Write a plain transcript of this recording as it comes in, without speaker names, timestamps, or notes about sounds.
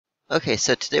Okay,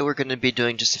 so today we're going to be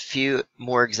doing just a few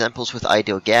more examples with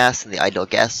ideal gas and the ideal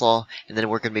gas law, and then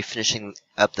we're going to be finishing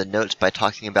up the notes by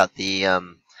talking about the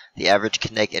average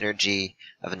kinetic energy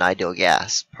of an ideal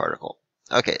gas particle.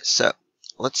 Okay, so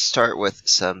let's start with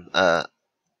some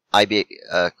IB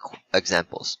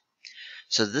examples.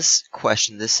 So this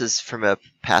question, this is from a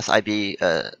past IB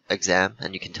exam,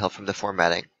 and you can tell from the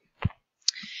formatting.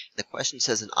 The question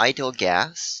says an ideal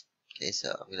gas. Okay, so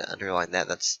I'm going to underline that.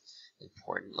 That's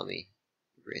important. Let me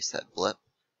erase that blip.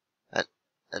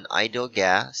 An ideal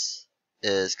gas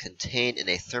is contained in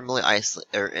a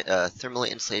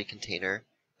thermally insulated container,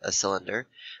 a cylinder.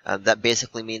 That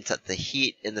basically means that the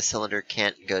heat in the cylinder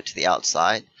can't go to the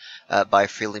outside by a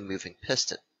freely moving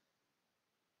piston.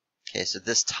 Okay, so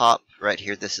this top right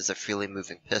here, this is a freely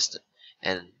moving piston,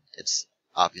 and it's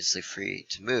obviously free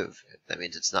to move. That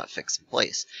means it's not fixed in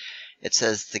place. It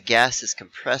says the gas is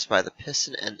compressed by the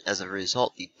piston, and as a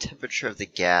result, the temperature of the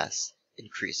gas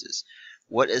increases.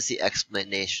 What is the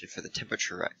explanation for the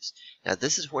temperature rise? Now,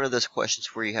 this is one of those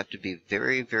questions where you have to be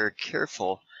very, very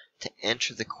careful to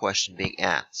answer the question being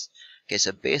asked. Okay,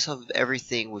 so based off of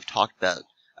everything we've talked about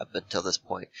up until this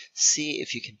point, see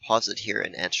if you can pause it here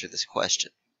and answer this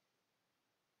question.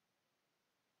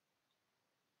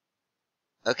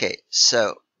 Okay,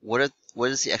 so what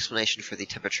is the explanation for the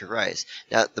temperature rise?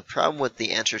 Now, the problem with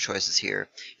the answer choices here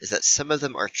is that some of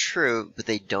them are true, but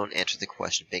they don't answer the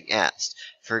question being asked.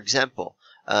 For example,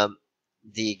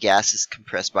 the gas is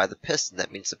compressed by the piston.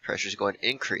 That means the pressure is going to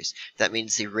increase. That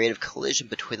means the rate of collision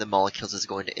between the molecules is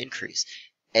going to increase.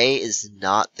 A is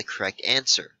not the correct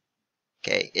answer.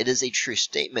 Okay, it is a true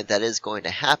statement that is going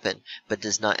to happen, but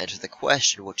does not answer the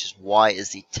question, which is why is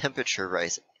the temperature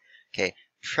rising? Okay.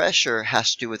 Pressure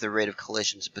has to do with the rate of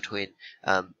collisions between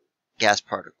gas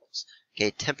particles. Okay,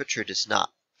 temperature does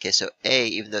not. Okay, so A,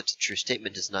 even though it's a true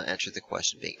statement, does not answer the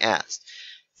question being asked.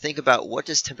 Think about what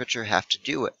does temperature have to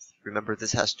do with? Remember,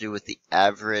 this has to do with the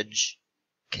average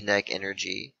kinetic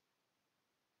energy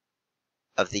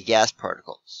of the gas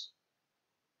particles.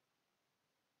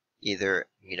 Either,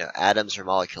 atoms or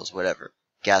molecules, whatever.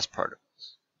 Gas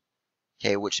particles.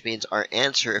 Okay, which means our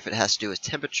answer, if it has to do with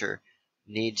temperature,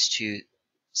 needs to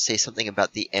say something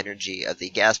about the energy of the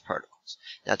gas particles.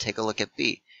 Now take a look at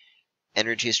B.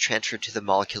 Energy is transferred to the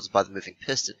molecules by the moving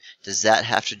piston. Does that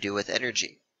have to do with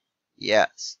energy?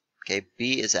 Yes. Okay,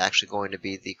 B is actually going to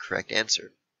be the correct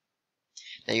answer.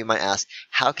 Now you might ask,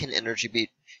 how can energy be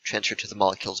transferred to the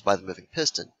molecules by the moving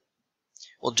piston?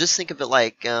 Well, just think of it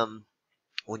like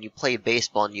when you play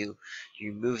baseball and you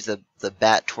move the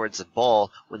bat towards the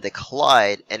ball, when they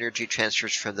collide, energy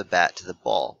transfers from the bat to the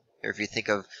ball. Or if you think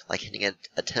of like hitting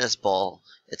a tennis ball,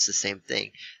 it's the same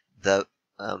thing.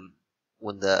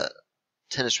 When the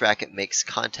tennis racket makes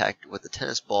contact with the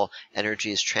tennis ball,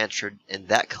 energy is transferred in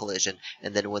that collision,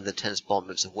 and then when the tennis ball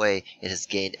moves away, it has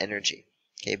gained energy.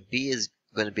 Okay, B is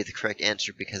going to be the correct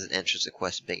answer because it answers the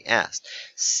question being asked.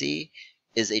 C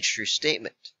is a true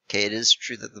statement. Okay, it is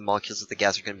true that the molecules of the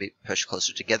gas are going to be pushed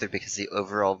closer together because the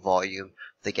overall volume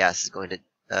of the gas is going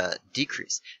to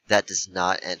decrease. That does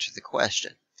not answer the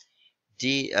question.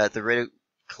 D, the rate of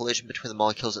collision between the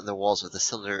molecules and the walls of the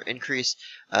cylinder increase.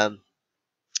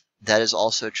 That is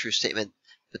also a true statement,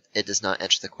 but it does not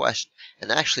answer the question.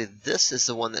 And actually, this is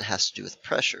the one that has to do with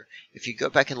pressure. If you go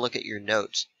back and look at your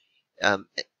notes,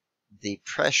 the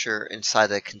pressure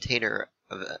inside a container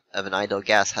of an ideal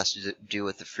gas has to do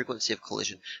with the frequency of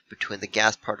collision between the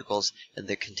gas particles and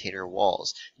the container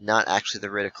walls, not actually the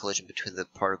rate of collision between the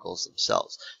particles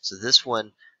themselves. So this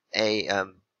one,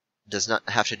 does not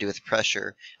have to do with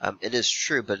pressure. It is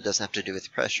true, but it doesn't have to do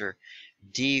with pressure.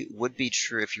 D would be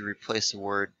true if you replace the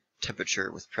word temperature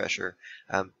with pressure,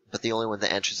 but the only one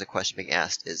that answers the question being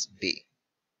asked is B.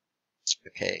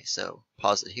 Okay, so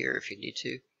pause it here if you need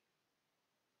to.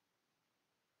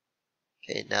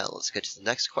 Okay, now let's go to the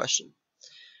next question.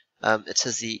 It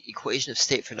says the equation of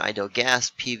state for an ideal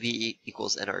gas, PV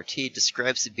equals nRT,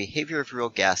 describes the behavior of real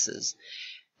gases,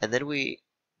 and then we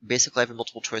basically have a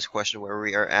multiple choice question where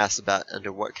we are asked about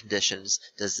under what conditions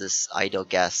does this ideal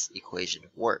gas equation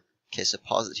work. Okay, so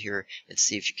pause it here and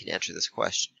see if you can answer this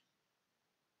question.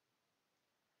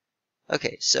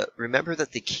 Okay, so remember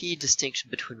that the key distinction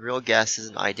between real gases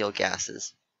and ideal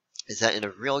gases is that in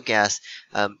a real gas,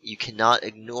 you cannot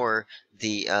ignore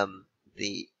the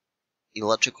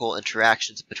electrical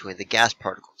interactions between the gas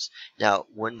particles. Now,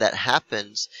 when that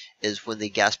happens is when the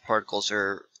gas particles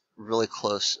are really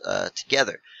close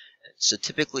together. So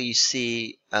typically you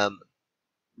see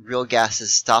real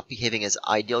gases stop behaving as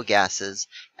ideal gases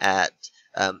at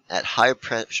higher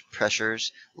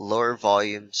pressures, lower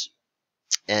volumes,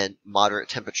 and moderate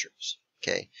temperatures.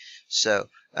 Okay, so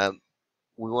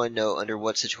we want to know under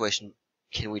what situation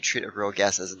can we treat a real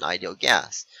gas as an ideal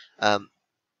gas.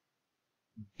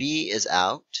 B is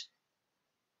out.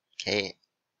 Okay,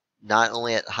 not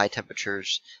only at high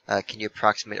temperatures can you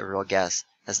approximate a real gas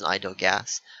as an ideal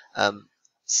gas.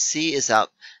 C is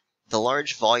out. The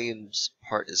large volumes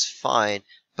part is fine,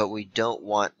 but we don't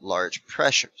want large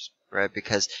pressures, right?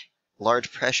 Because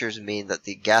large pressures mean that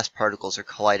the gas particles are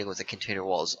colliding with the container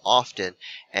walls often,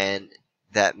 and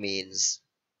that means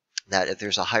that if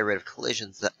there's a high rate of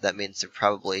collisions, that means they're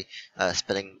probably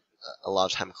spending a lot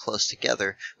of time close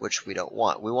together, which we don't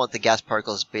want. We want the gas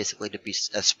particles basically to be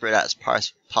as spread out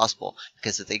as possible,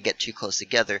 because if they get too close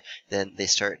together, then they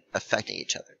start affecting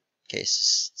each other. Okay,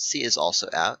 so C is also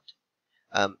out.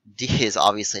 D is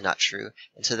obviously not true,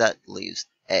 and so that leaves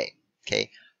A. Okay,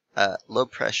 low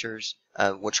pressures,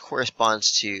 which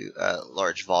corresponds to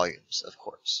large volumes, of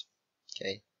course.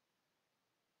 Okay.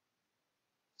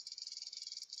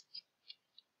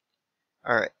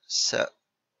 All right, so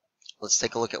let's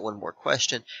take a look at one more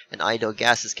question. An ideal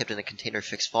gas is kept in a container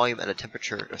fixed volume at a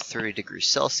temperature of 30 degrees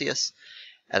Celsius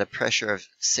at a pressure of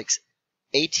 6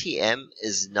 atm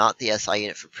is not the SI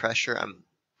unit for pressure. I'm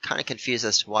kind of confused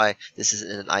as to why this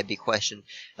isn't an IB question.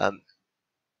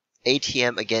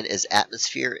 ATM, again, is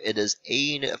atmosphere. It is a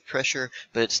unit of pressure,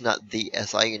 but it's not the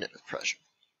SI unit of pressure.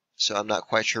 So I'm not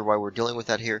quite sure why we're dealing with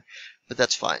that here, but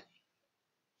that's fine.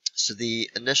 So the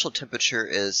initial temperature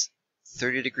is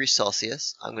 30 degrees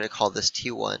Celsius. I'm going to call this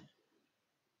T1.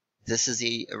 This is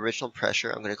the original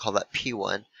pressure. I'm going to call that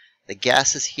P1. The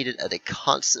gas is heated at a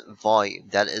constant volume.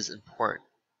 That is important.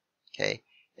 Okay.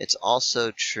 It's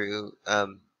also true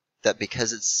that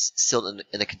because it's sealed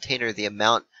in a container, the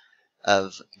amount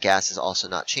of gas is also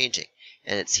not changing.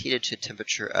 And it's heated to a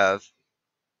temperature of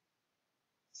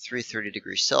 330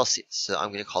 degrees Celsius. So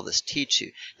I'm going to call this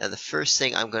T2. Now the first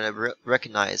thing I'm going to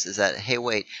recognize is that, hey,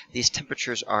 wait, these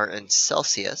temperatures are in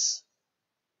Celsius,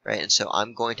 right? And so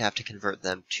I'm going to have to convert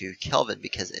them to Kelvin,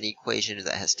 because any equation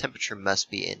that has temperature must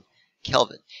be in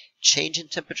Kelvin. Change in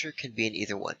temperature can be in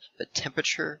either one, but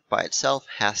temperature by itself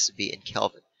has to be in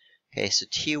Kelvin. Okay, so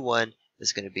T1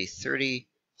 is going to be 30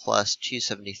 plus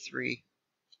 273.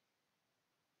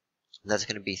 And that's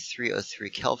going to be 303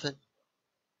 Kelvin.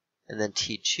 And then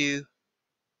T2, I'm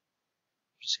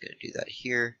just going to do that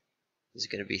here, is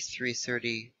going to be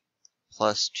 330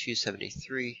 plus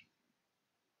 273.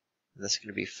 And that's going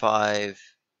to be 5,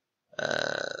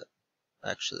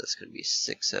 actually that's going to be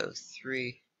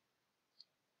 603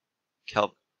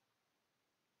 Kelvin.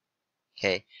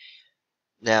 Okay,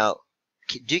 now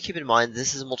do keep in mind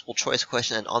this is a multiple choice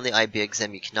question, and on the IB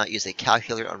exam you cannot use a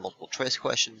calculator on multiple choice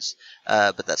questions,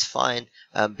 but that's fine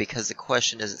because the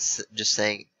question is just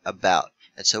saying about,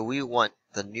 and so we want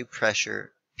the new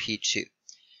pressure P2.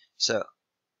 So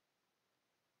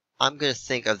I'm going to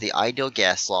think of the ideal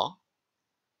gas law,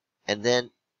 and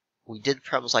then we did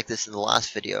problems like this in the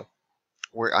last video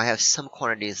where I have some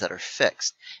quantities that are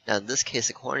fixed. Now in this case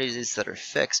the quantities that are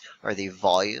fixed are the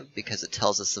volume, because it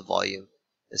tells us the volume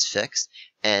is fixed,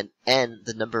 and N,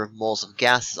 the number of moles of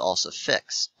gas, is also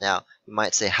fixed. Now you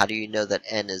might say, how do you know that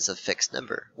N is a fixed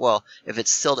number? Well, if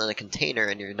it's sealed in a container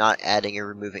and you're not adding or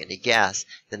removing any gas,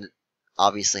 then it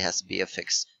obviously has to be a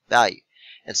fixed value.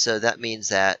 And so that means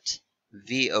that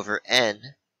V over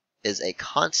N is a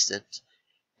constant,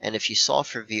 and if you solve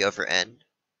for V over N,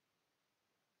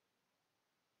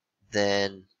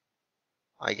 then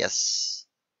I guess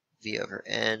V over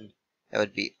N, that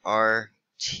would be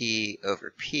RT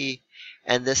over P,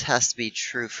 and this has to be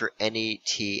true for any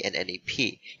T and any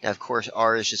P. Now of course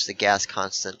R is just the gas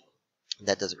constant,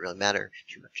 that doesn't really matter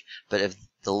too much, but if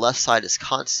the left side is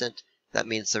constant, that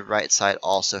means the right side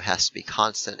also has to be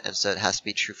constant, and so it has to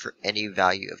be true for any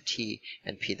value of T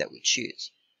and P that we choose.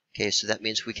 Okay, so that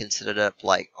means we can set it up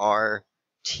like R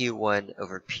T1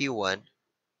 over P1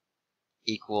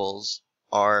 equals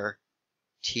R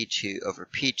T2 over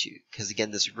P2, because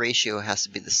again this ratio has to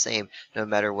be the same no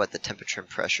matter what the temperature and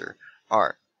pressure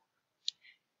are.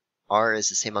 R is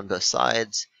the same on both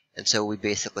sides, and so we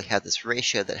basically have this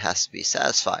ratio that has to be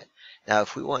satisfied. Now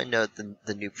if we want to know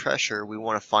the new pressure, we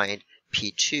want to find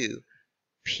P2.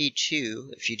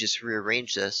 P2, if you just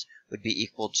rearrange this, would be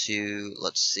equal to,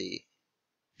 let's see,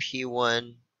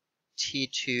 P1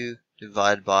 T2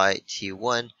 divided by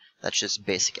T1. That's just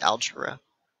basic algebra.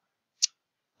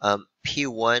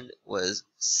 P1 was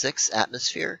 6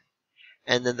 atmosphere,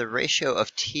 and then the ratio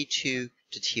of T2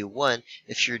 to T1,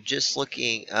 if you're just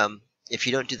looking, if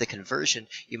you don't do the conversion,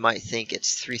 you might think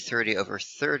it's 330 over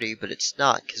 30, but it's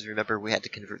not, because remember we had to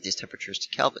convert these temperatures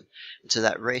to Kelvin. And so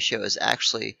that ratio is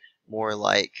actually more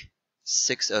like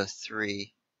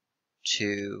 603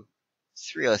 to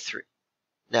 303.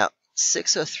 Now,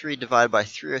 603 divided by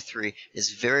 303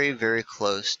 is very, very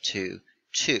close to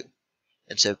 2.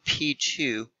 And so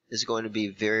P2 is going to be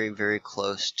very, very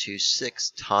close to 6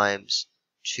 times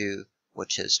 2,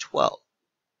 which is 12.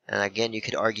 And again, you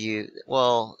could argue,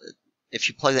 well, if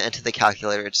you plug that into the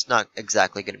calculator, it's not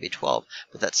exactly going to be 12,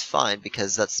 but that's fine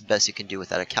because that's the best you can do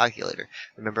without a calculator.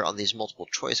 Remember, on these multiple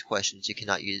choice questions, you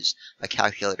cannot use a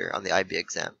calculator on the IB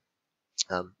exam.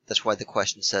 That's why the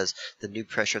question says the new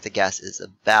pressure of the gas is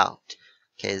about.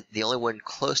 Okay, the only one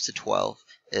close to 12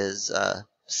 is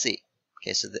C.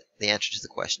 Okay, so the answer to the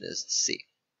question is C.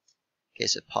 Okay,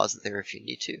 so pause it there if you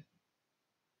need to.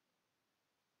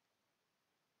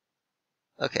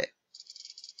 Okay.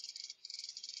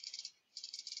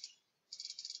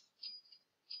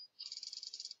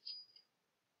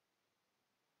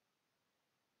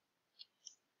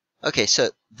 Okay, so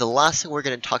the last thing we're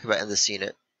going to talk about in this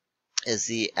unit is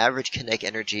the average kinetic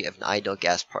energy of an ideal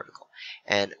gas particle.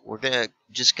 And we're going to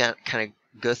just kind of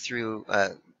go through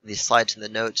these slides in the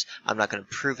notes. I'm not going to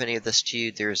prove any of this to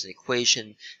you. There is an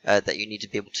equation that you need to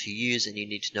be able to use, and you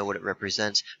need to know what it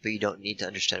represents, but you don't need to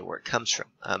understand where it comes from.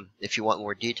 If you want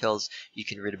more details, you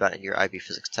can read about it in your IB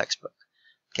physics textbook.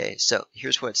 Okay, so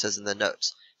here's what it says in the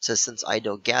notes. It says, since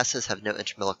ideal gases have no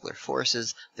intermolecular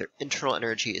forces, their internal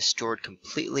energy is stored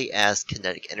completely as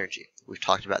kinetic energy. We've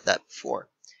talked about that before.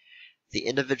 The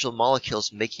individual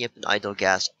molecules making up an ideal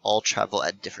gas all travel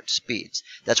at different speeds.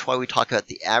 That's why we talk about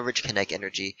the average kinetic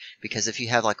energy, because if you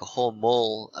have like a whole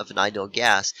mole of an ideal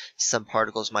gas, some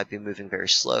particles might be moving very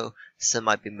slow, some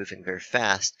might be moving very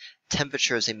fast.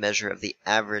 Temperature is a measure of the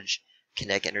average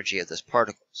kinetic energy of those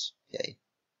particles.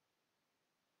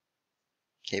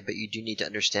 Okay, but you do need to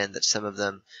understand that some of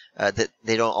them, that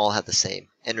they don't all have the same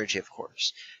energy, of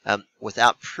course.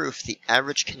 Without proof, the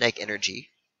average kinetic energy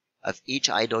of each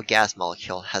ideal gas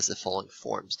molecule has the following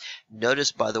forms.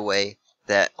 Notice, by the way,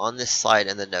 that on this slide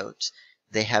in the notes,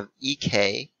 they have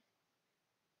EK,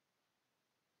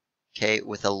 okay,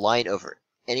 with a line over it.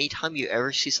 Anytime you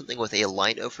ever see something with a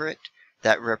line over it,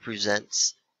 that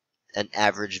represents an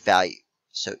average value.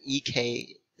 So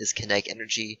EK is kinetic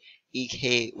energy.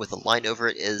 EK with a line over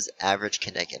it is average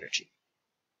kinetic energy.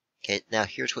 Okay, now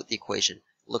here's what the equation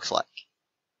looks like.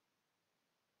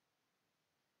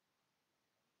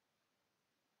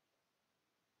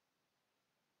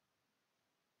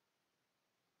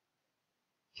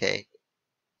 Okay,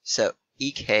 so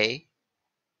EK,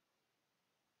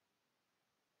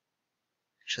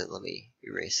 actually let me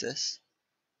erase this.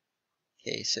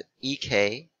 Okay, so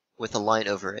EK with a line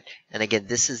over it, and again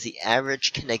this is the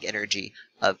average kinetic energy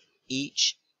of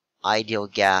each ideal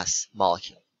gas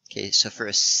molecule. Okay, so for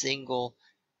a single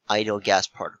ideal gas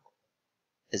particle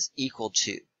is equal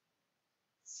to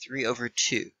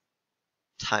 3/2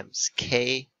 times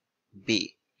KB.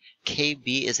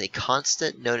 KB is a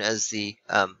constant known as the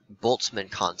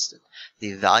Boltzmann constant.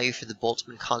 The value for the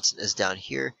Boltzmann constant is down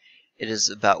here. It is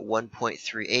about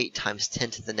 1.38 times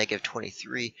 10 to the negative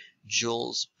 23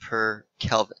 joules per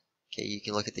Kelvin. Okay, you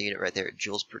can look at the unit right there,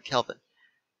 joules per Kelvin.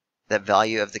 That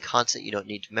value of the constant you don't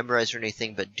need to memorize or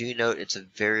anything, but do note it's a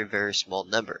very, very small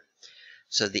number.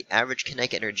 So the average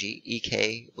kinetic energy,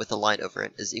 EK with a line over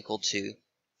it, is equal to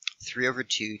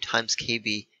 3/2 times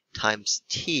KB times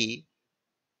T,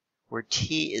 where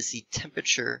T is the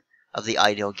temperature of the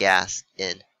ideal gas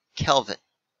in Kelvin.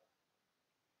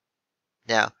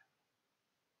 Now,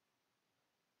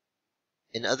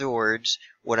 in other words,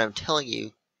 what I'm telling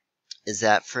you is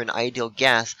that for an ideal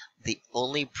gas, the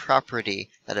only property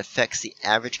that affects the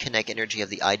average kinetic energy of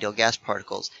the ideal gas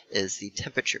particles is the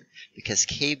temperature. Because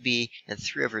KB and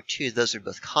 3/2, those are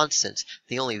both constants,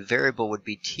 the only variable would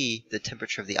be T, the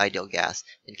temperature of the ideal gas,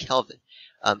 in Kelvin.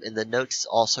 In the notes, it's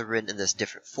also written in this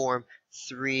different form,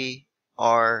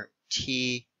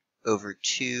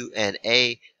 3RT/2 and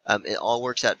A. It all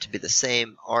works out to be the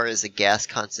same. R is a gas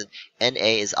constant. Na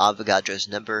is Avogadro's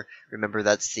number. Remember,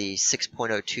 that's the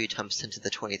 6.02 times 10 to the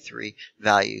 23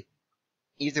 value.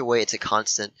 Either way, it's a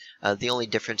constant. The only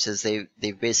difference is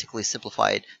they've basically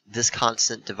simplified this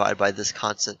constant divided by this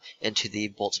constant into the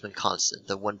Boltzmann constant,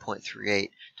 the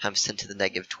 1.38 times 10 to the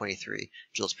negative 23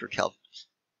 joules per Kelvin.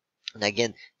 And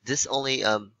again, this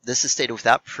is stated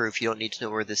without proof. You don't need to know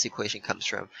where this equation comes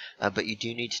from, but you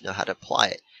do need to know how to apply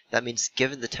it. That means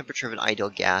given the temperature of an ideal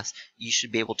gas, you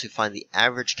should be able to find the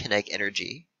average kinetic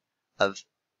energy of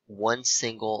one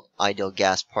single ideal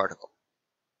gas particle.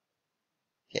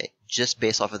 Okay, just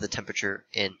based off of the temperature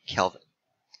in Kelvin.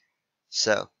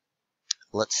 So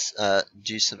let's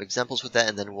do some examples with that,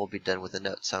 and then we'll be done with the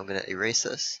notes. So I'm going to erase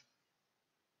this.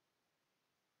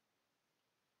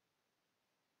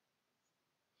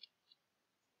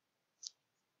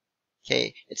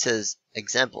 Okay, it says,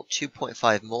 example,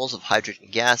 2.5 moles of hydrogen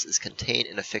gas is contained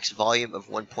in a fixed volume of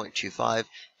 1.25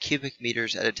 cubic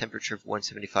meters at a temperature of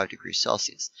 175 degrees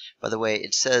Celsius. By the way,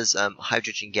 it says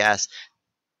hydrogen gas.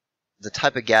 The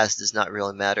type of gas does not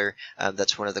really matter.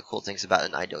 That's one of the cool things about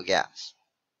an ideal gas.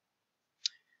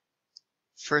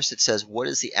 First, it says, what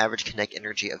is the average kinetic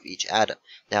energy of each atom?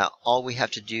 Now, all we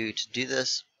have to do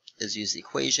this is use the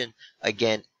equation.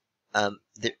 Again,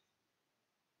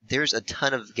 there's a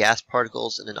ton of gas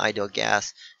particles in an ideal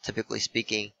gas, typically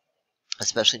speaking,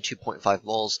 especially in 2.5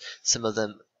 moles. Some of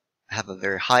them have a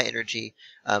very high energy.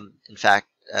 In fact,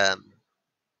 a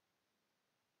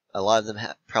lot of them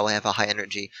probably have a high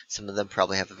energy. Some of them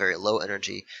probably have a very low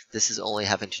energy. This is only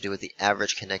having to do with the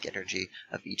average kinetic energy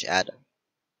of each atom.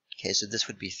 Okay, so this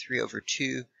would be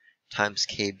 3/2 times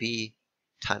Kb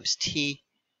times T.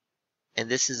 And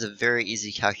this is a very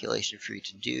easy calculation for you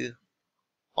to do.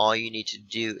 All you need to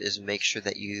do is make sure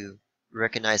that you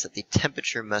recognize that the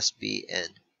temperature must be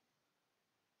in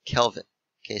Kelvin.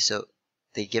 Okay, so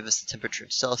they give us the temperature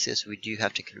in Celsius. We do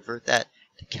have to convert that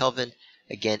to Kelvin.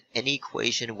 Again, any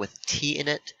equation with T in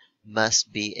it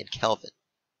must be in Kelvin.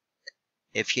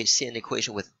 If you see an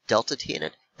equation with delta T in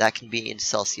it, that can be in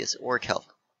Celsius or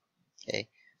Kelvin. Okay,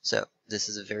 so this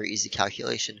is a very easy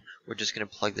calculation. We're just going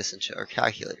to plug this into our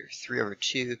calculator.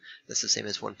 3/2, that's the same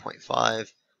as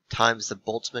 1.5, times the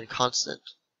Boltzmann constant.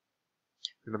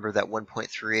 Remember that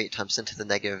 1.38 times 10 to the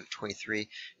negative 23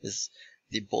 is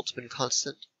the Boltzmann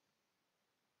constant.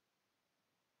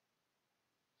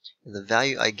 And the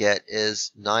value I get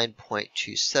is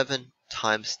 9.27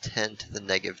 times 10 to the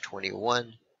negative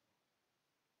 21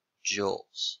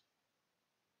 joules.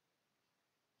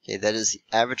 Okay, that is the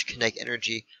average kinetic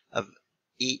energy of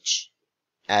each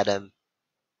atom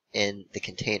in the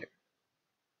container.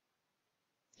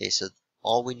 Okay, so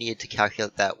all we needed to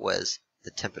calculate that was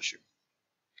the temperature.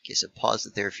 Okay, so pause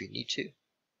it there if you need to.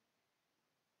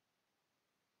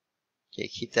 Okay,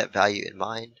 keep that value in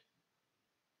mind.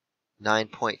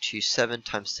 9.27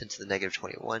 times 10 to the negative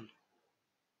 21.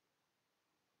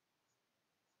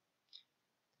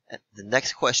 And the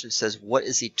next question says, what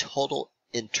is the total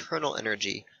internal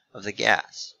energy of the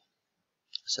gas?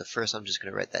 So first I'm just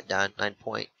going to write that down.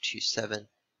 9.27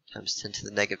 times 10 to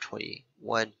the negative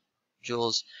 21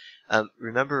 joules.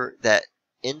 Remember that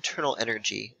internal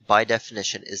energy, by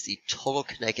definition, is the total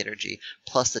kinetic energy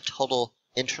plus the total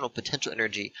internal potential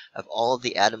energy of all of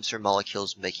the atoms or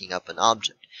molecules making up an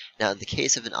object. Now, in the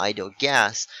case of an ideal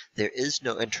gas, there is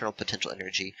no internal potential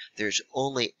energy. There's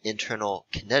only internal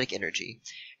kinetic energy.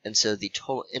 And so the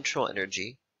total internal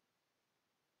energy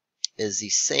is the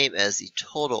same as the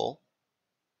total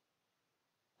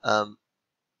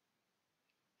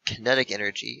kinetic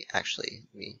energy. Actually,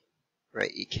 let me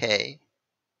write EK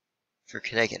for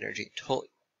kinetic energy. Total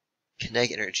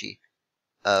kinetic energy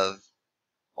of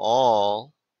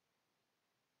all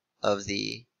of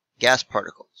the gas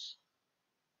particles.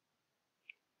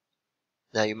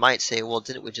 Now you might say, well,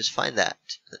 didn't we just find that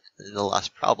in the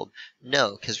last problem?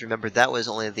 No, because remember that was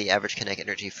only the average kinetic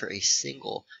energy for a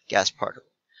single gas particle.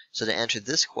 So to answer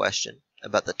this question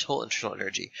about the total internal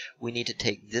energy, we need to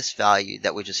take this value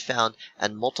that we just found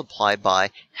and multiply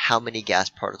by how many gas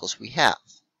particles we have.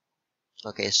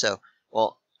 Okay, so,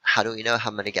 well, how do we know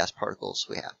how many gas particles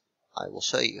we have? I will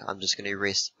show you. I'm just going to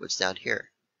erase what's down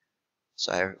here,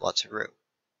 so I have lots of room.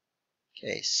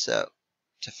 Okay, so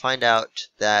to find out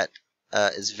that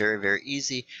is very, very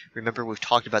easy. Remember, we've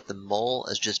talked about the mole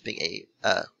as just being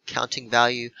a counting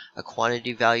value, a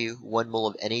quantity value. 1 mole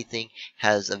of anything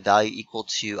has a value equal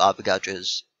to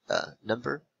Avogadro's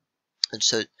number. And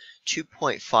so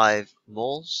 2.5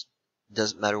 moles,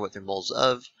 doesn't matter what they're moles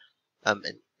of.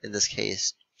 In this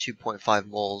case, 2.5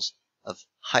 moles of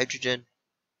hydrogen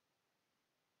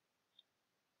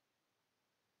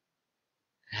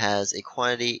has a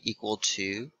quantity equal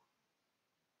to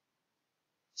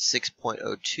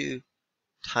 6.02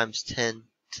 times 10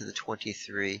 to the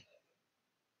 23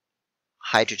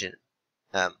 hydrogen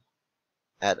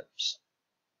atoms.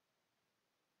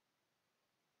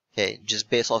 Okay, just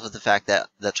based off of the fact that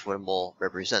that's what a mole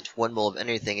represents. 1 mole of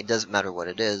anything, it doesn't matter what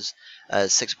it is,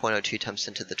 6.02 times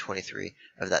 10 to the 23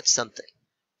 of that something.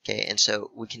 Okay, and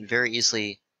so we can very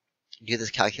easily do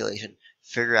this calculation,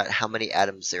 figure out how many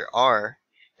atoms there are,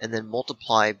 and then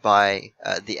multiply by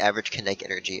the average kinetic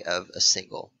energy of a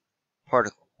single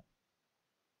particle.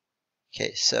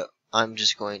 Okay, so I'm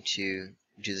just going to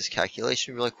do this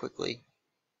calculation really quickly.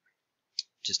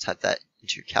 Just type that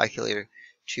into your calculator.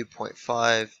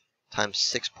 2.5 times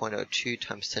 6.02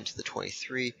 times 10 to the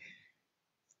 23.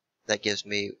 That gives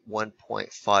me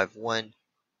 1.51.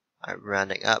 I'm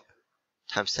rounding up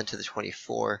times 10 to the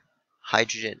 24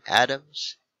 hydrogen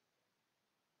atoms.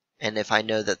 And if I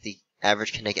know that the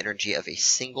average kinetic energy of a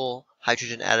single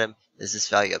hydrogen atom is this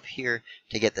value up here,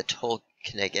 to get the total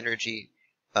kinetic energy,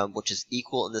 which is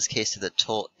equal in this case to the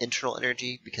total internal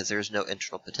energy, because there is no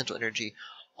internal potential energy,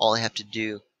 all I have to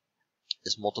do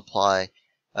is multiply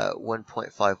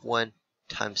 1.51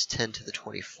 times 10 to the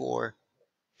 24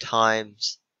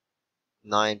 times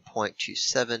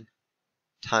 9.27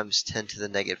 times 10 to the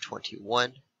negative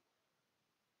 21.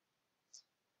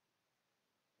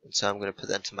 And so I'm going to put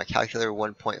that into my calculator,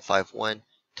 1.51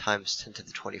 times 10 to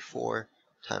the 24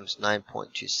 times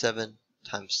 9.27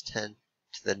 times 10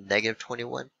 to the negative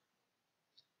 21.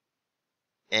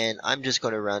 And I'm just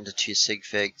going to round to 2 sig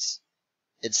figs.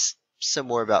 It's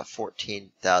somewhere about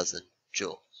 14,000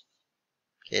 joules.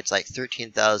 Okay, it's like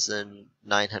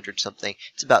 13,900 something.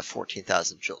 It's about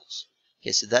 14,000 joules.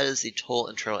 Okay, so that is the total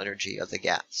internal energy of the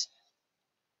gas.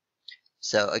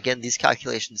 So again, these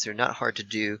calculations are not hard to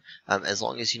do as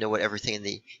long as you know what everything in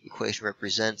the equation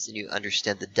represents and you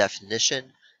understand the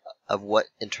definition of what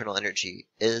internal energy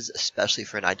is, especially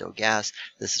for an ideal gas.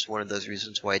 This is one of those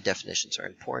reasons why definitions are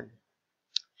important.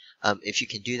 If you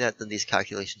can do that, then these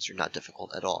calculations are not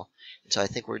difficult at all. And so I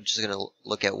think we're just going to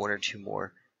look at one or two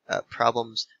more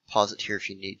problems. Pause it here if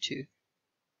you need to.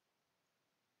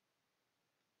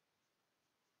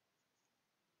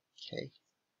 Okay.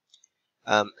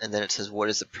 And then it says, what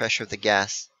is the pressure of the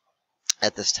gas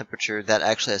at this temperature? That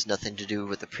actually has nothing to do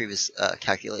with the previous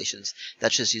calculations.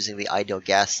 That's just using the ideal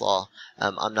gas law.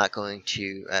 I'm not going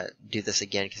to do this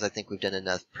again because I think we've done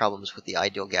enough problems with the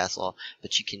ideal gas law,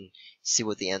 but you can see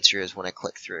what the answer is when I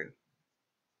click through.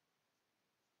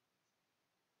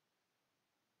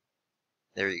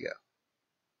 There you go.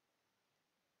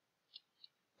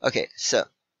 Okay, so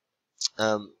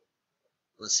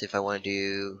let's see if I want to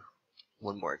do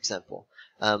one more example.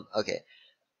 Okay,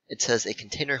 it says a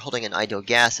container holding an ideal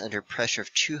gas under pressure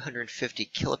of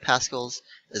 250 kilopascals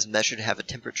is measured to have a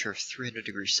temperature of 300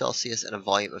 degrees Celsius and a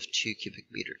volume of 2 cubic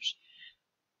meters.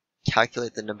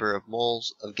 Calculate the number of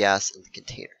moles of gas in the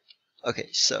container. Okay,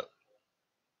 so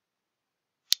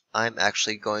I'm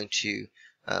actually going to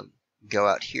go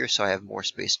out here so I have more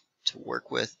space to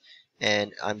work with,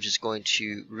 and I'm just going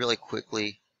to really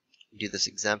quickly do this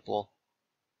example.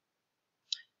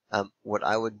 What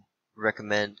I would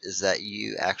recommend is that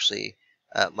you actually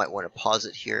might want to pause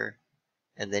it here,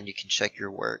 and then you can check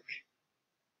your work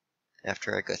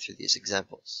after I go through these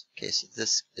examples. Okay, so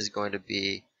this is going to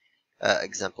be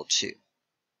example 2.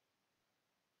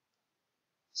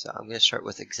 So I'm going to start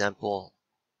with example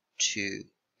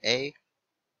 2a.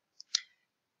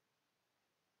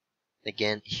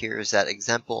 Again, here's that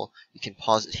example. You can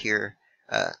pause it here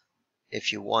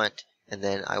if you want, and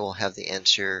then I will have the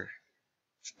answer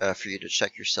for you to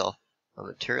check yourself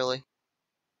momentarily.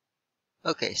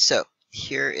 Okay, so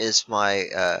here is my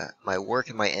my work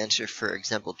and my answer for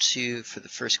example 2. For the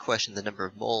first question, the number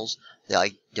of moles, the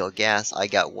ideal gas, I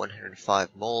got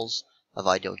 105 moles of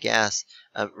ideal gas.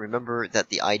 Remember that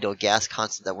the ideal gas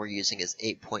constant that we're using is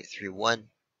 8.31.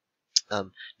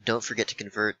 Don't forget to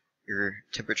convert your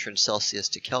temperature in Celsius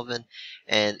to Kelvin,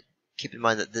 and keep in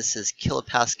mind that this is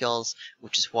kilopascals,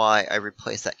 which is why I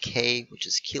replaced that K, which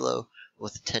is kilo,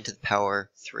 with 10 to the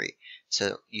power 3.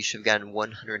 So you should have gotten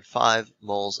 105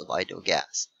 moles of ideal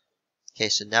gas. Okay,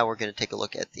 so now we're going to take a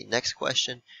look at the next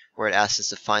question, where it asks us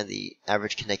to find the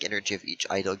average kinetic energy of each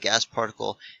ideal gas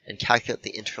particle and calculate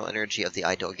the internal energy of the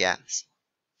ideal gas.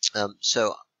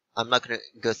 So I'm not going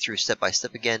to go through step by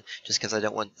step again, just because I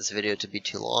don't want this video to be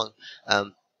too long.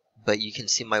 But you can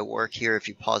see my work here. If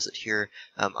you pause it here,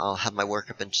 I'll have my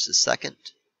work up in just a second.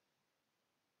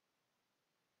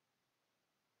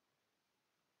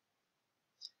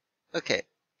 Okay,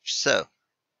 so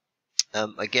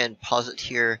again, pause it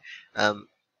here.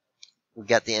 We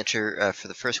got the answer for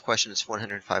the first question. It's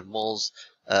 105 moles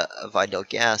of ideal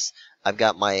gas. I've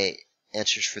got my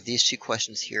answers for these two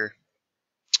questions here.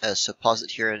 So pause it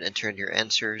here and enter in your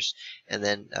answers, and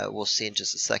then we'll see in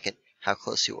just a second how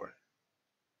close you are.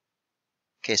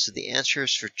 Okay, so the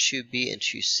answers for 2B and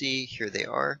 2C, here they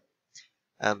are.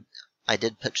 I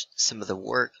did put some of the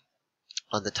work.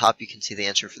 On the top, you can see the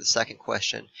answer for the second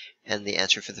question, and the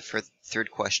answer for the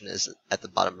third question is at the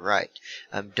bottom right.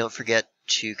 Don't forget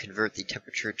to convert the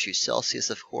temperature to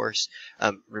Celsius, of course.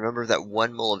 Remember that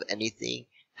 1 mole of anything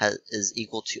is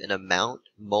equal to an amount.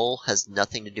 Mole has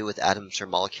nothing to do with atoms or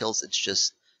molecules. It's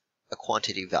just a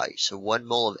quantity value. So 1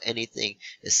 mole of anything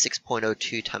is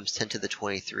 6.02 times 10 to the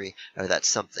 23. Or that's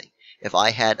something. If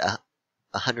I had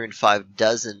 105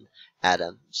 dozen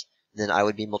atoms, then I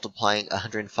would be multiplying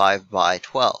 105 by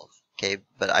 12. Okay,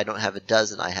 but I don't have a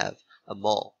dozen, I have a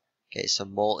mole. Okay, so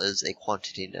mole is a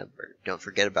quantity number. Don't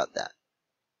forget about that.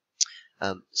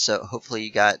 So hopefully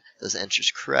you got those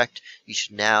answers correct. You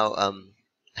should now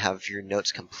have your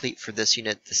notes complete for this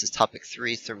unit. This is topic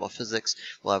 3, thermal physics.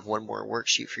 We'll have one more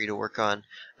worksheet for you to work on,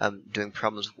 doing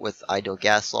problems with ideal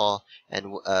gas law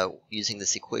and using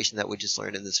this equation that we just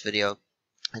learned in this video.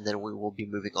 And then we will be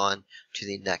moving on to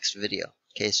the next video.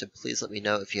 Okay, so please let me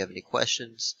know if you have any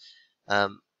questions.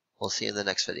 We'll see you in the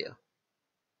next video.